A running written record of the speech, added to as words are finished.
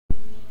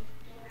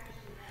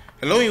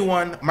Hello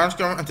everyone,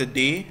 Master, and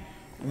today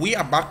we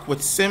are back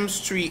with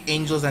Sims 3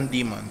 Angels and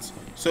Demons.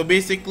 So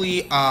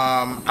basically,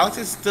 Alex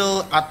is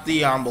still at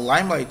the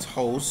Limelight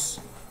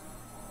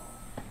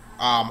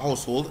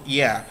household,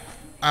 yeah.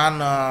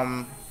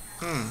 And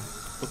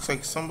looks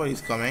like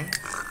somebody's coming.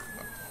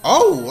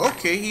 Oh,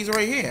 okay, he's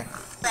right here.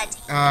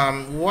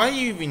 Why are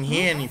you even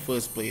here in the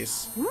first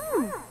place?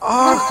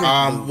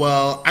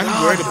 Well,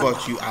 I'm worried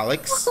about you,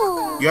 Alex.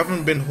 You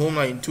haven't been home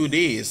like in 2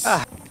 days.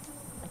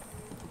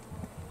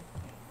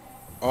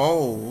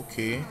 Oh,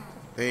 okay.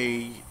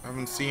 They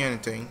haven't seen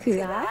anything.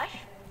 Am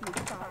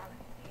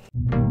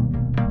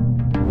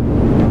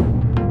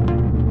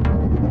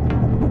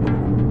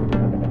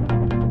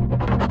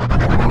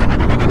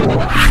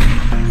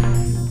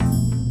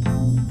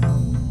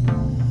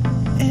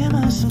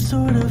I some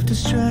sort of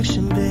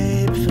distraction,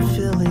 babe?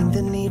 Fulfilling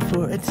the need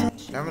for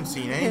attention. I haven't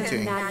seen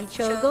anything.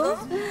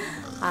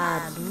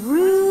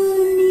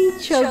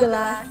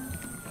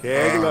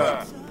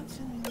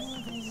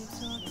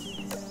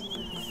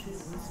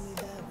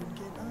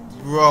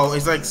 Bro,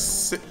 it's like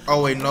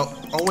oh wait, no.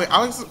 Oh wait,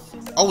 Alex.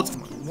 Oh, it's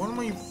one of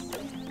my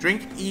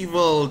drink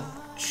evil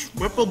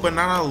triple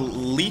banana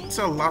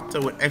liter latte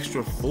with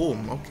extra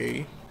foam.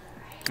 Okay,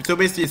 so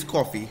basically it's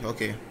coffee.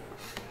 Okay.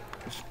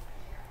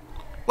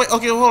 Wait.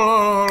 Okay. Hold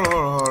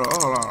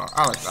on.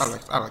 Alex.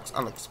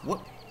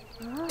 What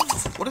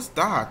is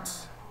that?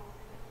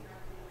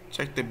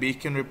 Check the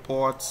beacon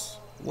reports.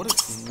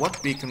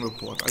 What beacon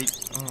report?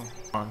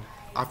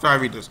 After I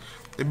read this.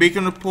 The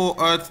beacon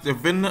report the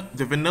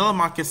vanilla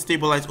market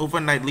stabilized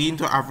overnight, leading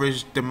to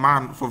average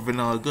demand for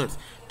vanilla goods.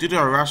 Due to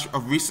a rush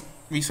of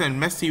recent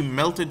messy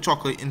melted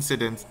chocolate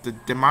incidents, the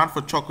demand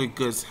for chocolate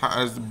goods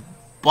has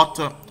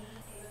bottomed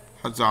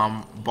or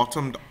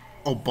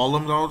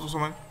bottomed out or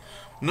something.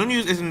 No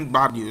news isn't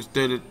bad news.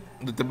 The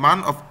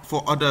demand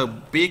for other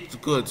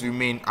baked goods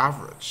remain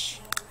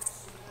average.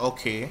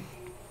 Okay.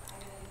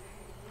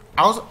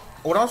 I was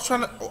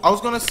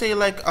gonna say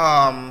like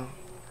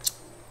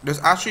there's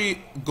actually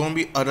gonna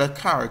be other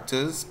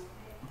characters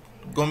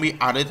gonna be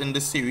added in the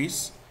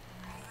series.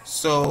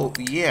 So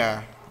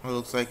yeah, it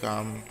looks like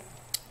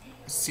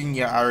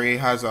Senior already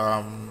has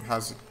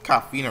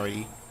caffeine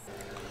already.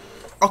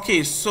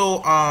 Okay,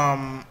 so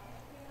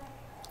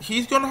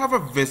he's gonna have a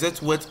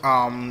visit with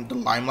the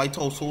Limelight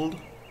household.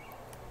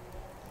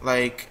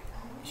 Like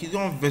he's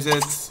gonna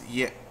visit,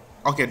 yeah.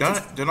 Okay,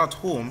 they're not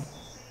home.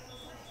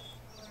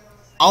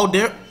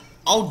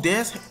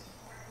 There's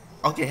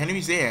okay,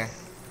 Henry's there.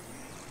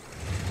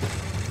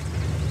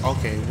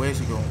 Okay, where's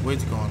he going?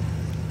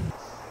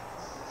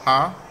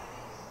 Huh?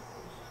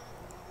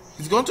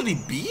 He's going to the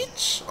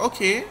beach?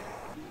 Okay.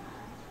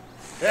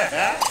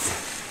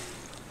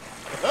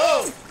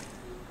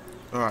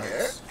 Alright.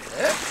 Okay.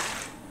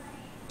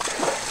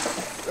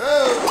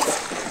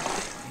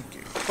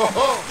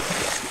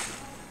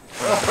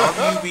 How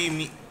can you be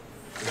me?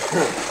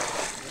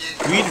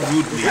 Read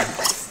rudely.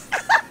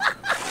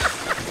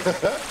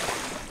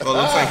 Well,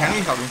 looks like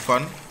Henry's having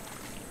fun.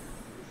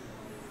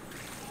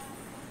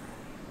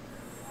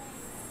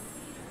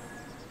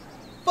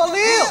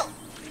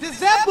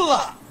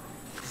 Zebula!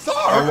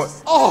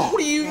 What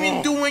are you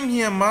even doing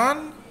here,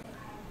 man?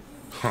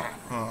 Oh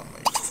my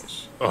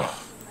gosh.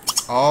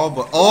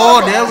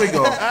 There we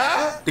go.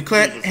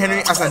 Declare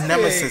Henry as a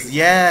nemesis.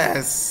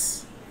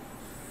 Yes.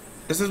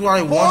 This is what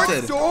I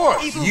wanted.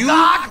 You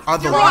are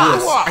the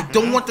worst. I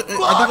don't want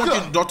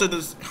your daughter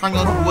to hang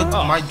out with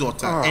my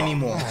daughter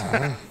anymore.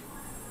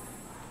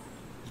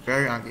 He's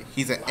very angry.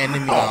 He's an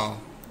enemy now.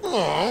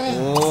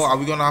 Oh, are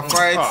we gonna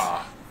fight?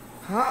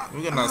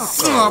 We're gonna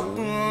stop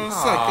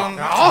second.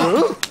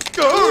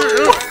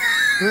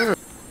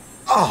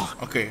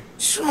 Okay.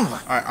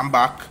 Alright, I'm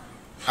back.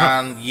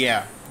 And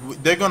yeah,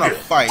 they're gonna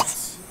fight.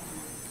 Let's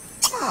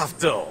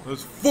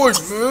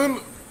fight, man.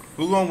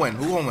 Who's gonna win?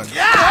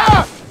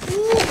 Yeah!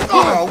 Who's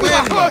gonna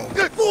win?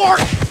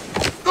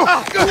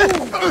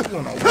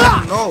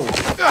 No.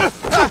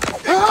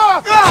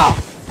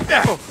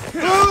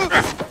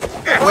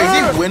 Wait, is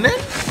he winning?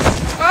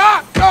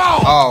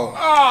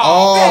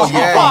 Oh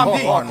yeah, he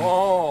won.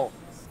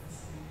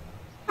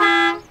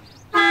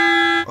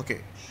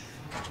 Okay.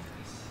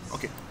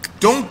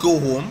 Don't go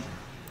home.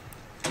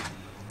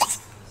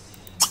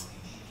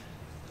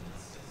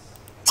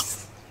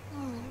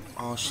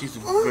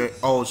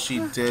 Oh, she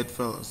did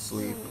fall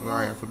asleep.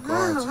 Right, I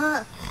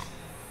forgot.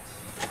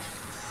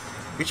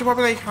 We should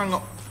probably hang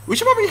out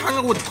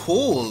with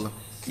Cole.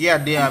 Yeah,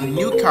 the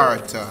new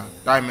character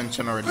that I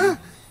mentioned already.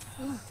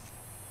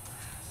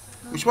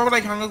 We should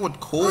probably hang out with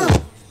Cole.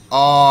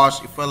 Oh,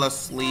 she fell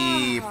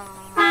asleep.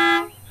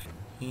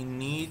 He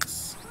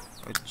needs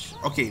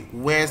okay,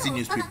 where's the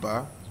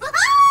newspaper?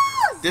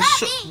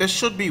 There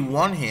should be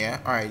one here.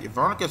 Alright, if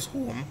Veronica's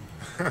home,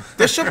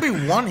 there should be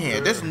one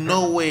here. There's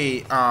no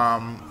way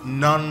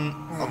none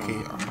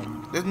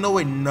there's no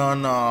way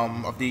none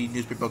of the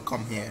newspaper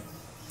come here.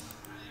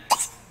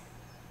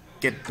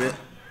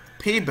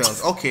 Pay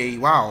bills. Okay,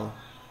 wow.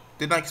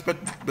 Didn't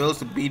expect bills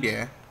to be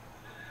there.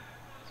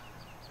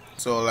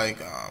 So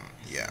like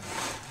yeah.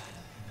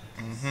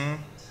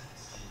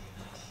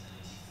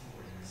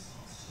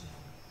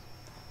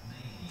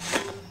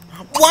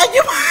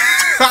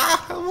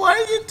 Why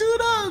did you do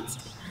that?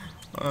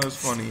 Oh, that's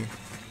funny.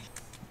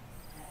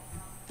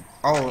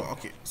 Oh,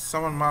 okay.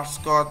 Summon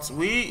mascots.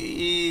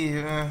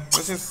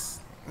 Let's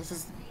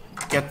just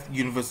get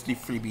university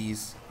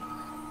freebies.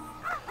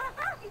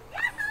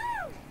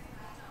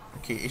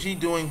 Okay, is she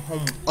doing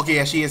home? Okay,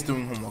 yeah, she is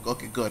doing homework.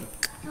 Okay, good.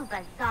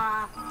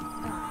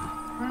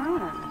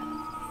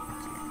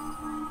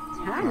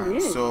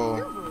 Alright, so.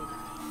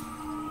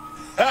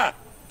 Ha!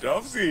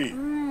 Dovesy!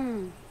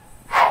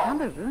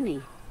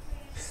 Rooney.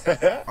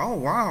 Oh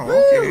wow.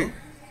 Okay.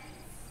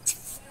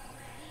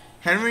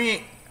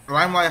 Henry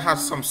Limelight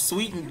has some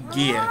sweet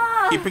gear.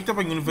 He picked up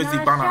a university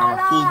banner and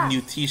a cool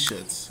new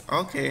T-shirts.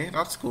 Okay,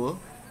 that's cool.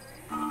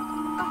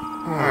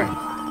 Alright.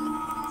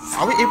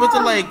 Are we able to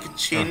like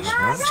change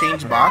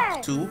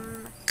back too?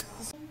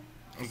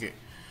 Okay.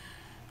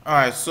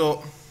 Alright,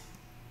 so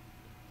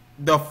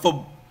the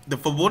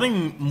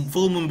foreboding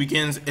full moon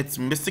begins its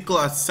mystical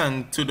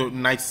ascent to the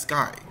night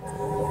sky.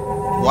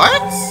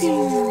 What?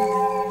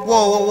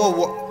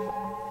 Whoa.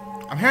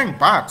 I'm hearing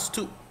bats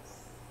too.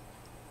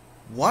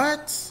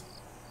 What?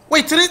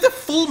 Wait, today's the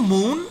full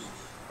moon?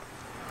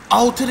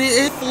 Oh, today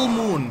is full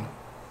moon.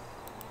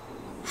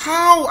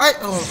 How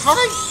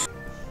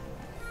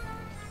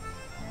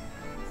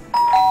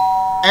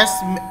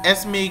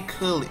Esme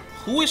Curly.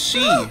 Who is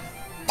she?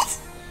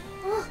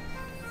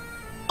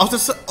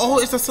 Oh,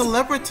 it's a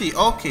celebrity.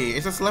 Okay,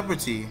 it's a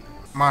celebrity.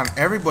 Man,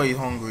 everybody's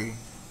hungry.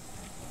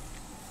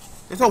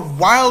 It's a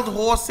wild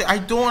horse. I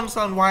don't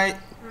understand why.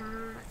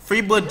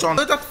 Freebird John.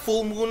 That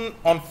full moon,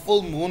 on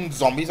full moon,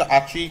 zombies are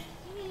actually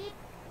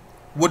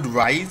would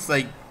rise,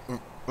 like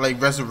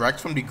resurrect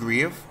from the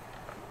grave.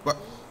 But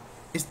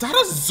is that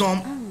a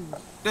zombie?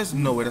 There's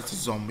no way that's a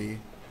zombie.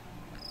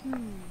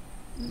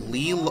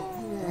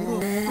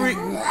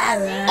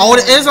 Oh,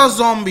 it is a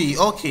zombie.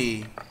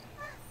 Okay,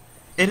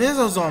 it is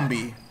a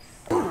zombie.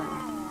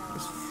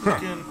 It's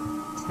freaking.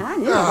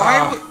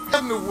 Why?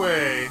 In the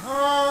way,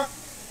 huh?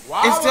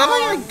 Wow. Is there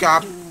like a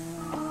gap?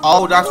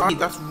 Oh, that's right.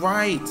 That's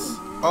right.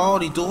 Oh,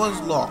 the door is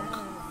locked.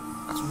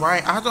 That's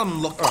right. I had to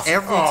unlock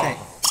everything.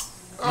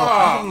 No, I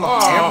had to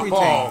unlock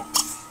everything.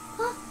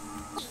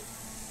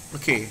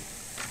 Okay.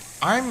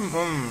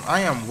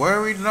 I am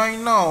worried right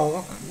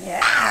now.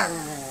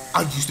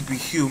 I used to be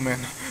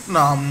human. No,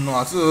 I'm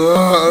not.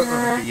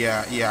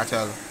 Yeah, I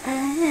tell you.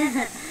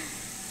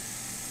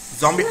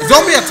 Zombie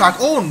attack.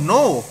 Oh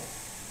no.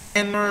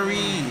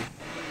 Henry.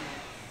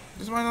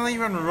 This man not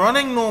even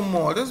running no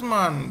more. This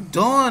man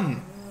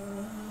done.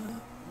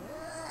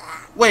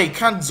 Wait,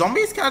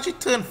 zombies can actually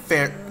turn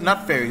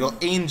not fairies or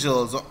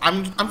angels? Or,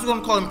 I'm just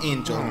gonna call them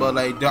angels, but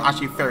like they're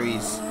actually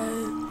fairies.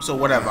 So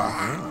whatever.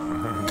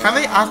 Can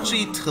they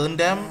actually turn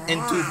them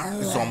into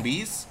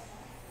zombies?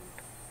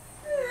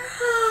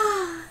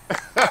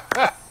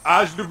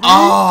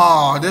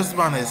 Oh, this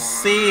man is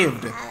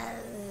saved.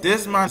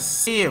 This man is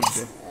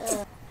saved.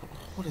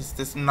 What is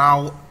this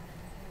now?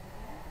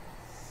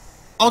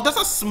 Oh, that's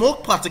a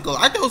smoke particle.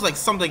 I thought it was like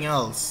something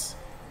else.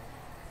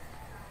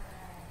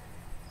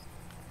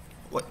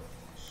 What?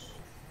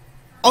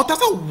 Oh,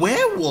 that's a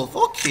werewolf.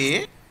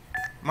 Okay.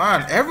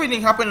 Man,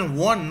 everything happened in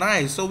one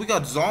night. So we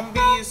got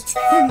zombies,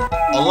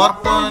 a lot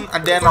of fun,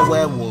 and then a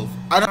werewolf.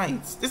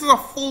 Nice. This is a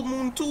full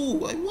moon too.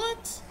 Like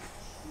what?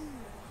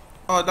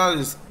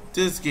 Oh,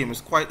 this game is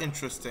quite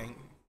interesting.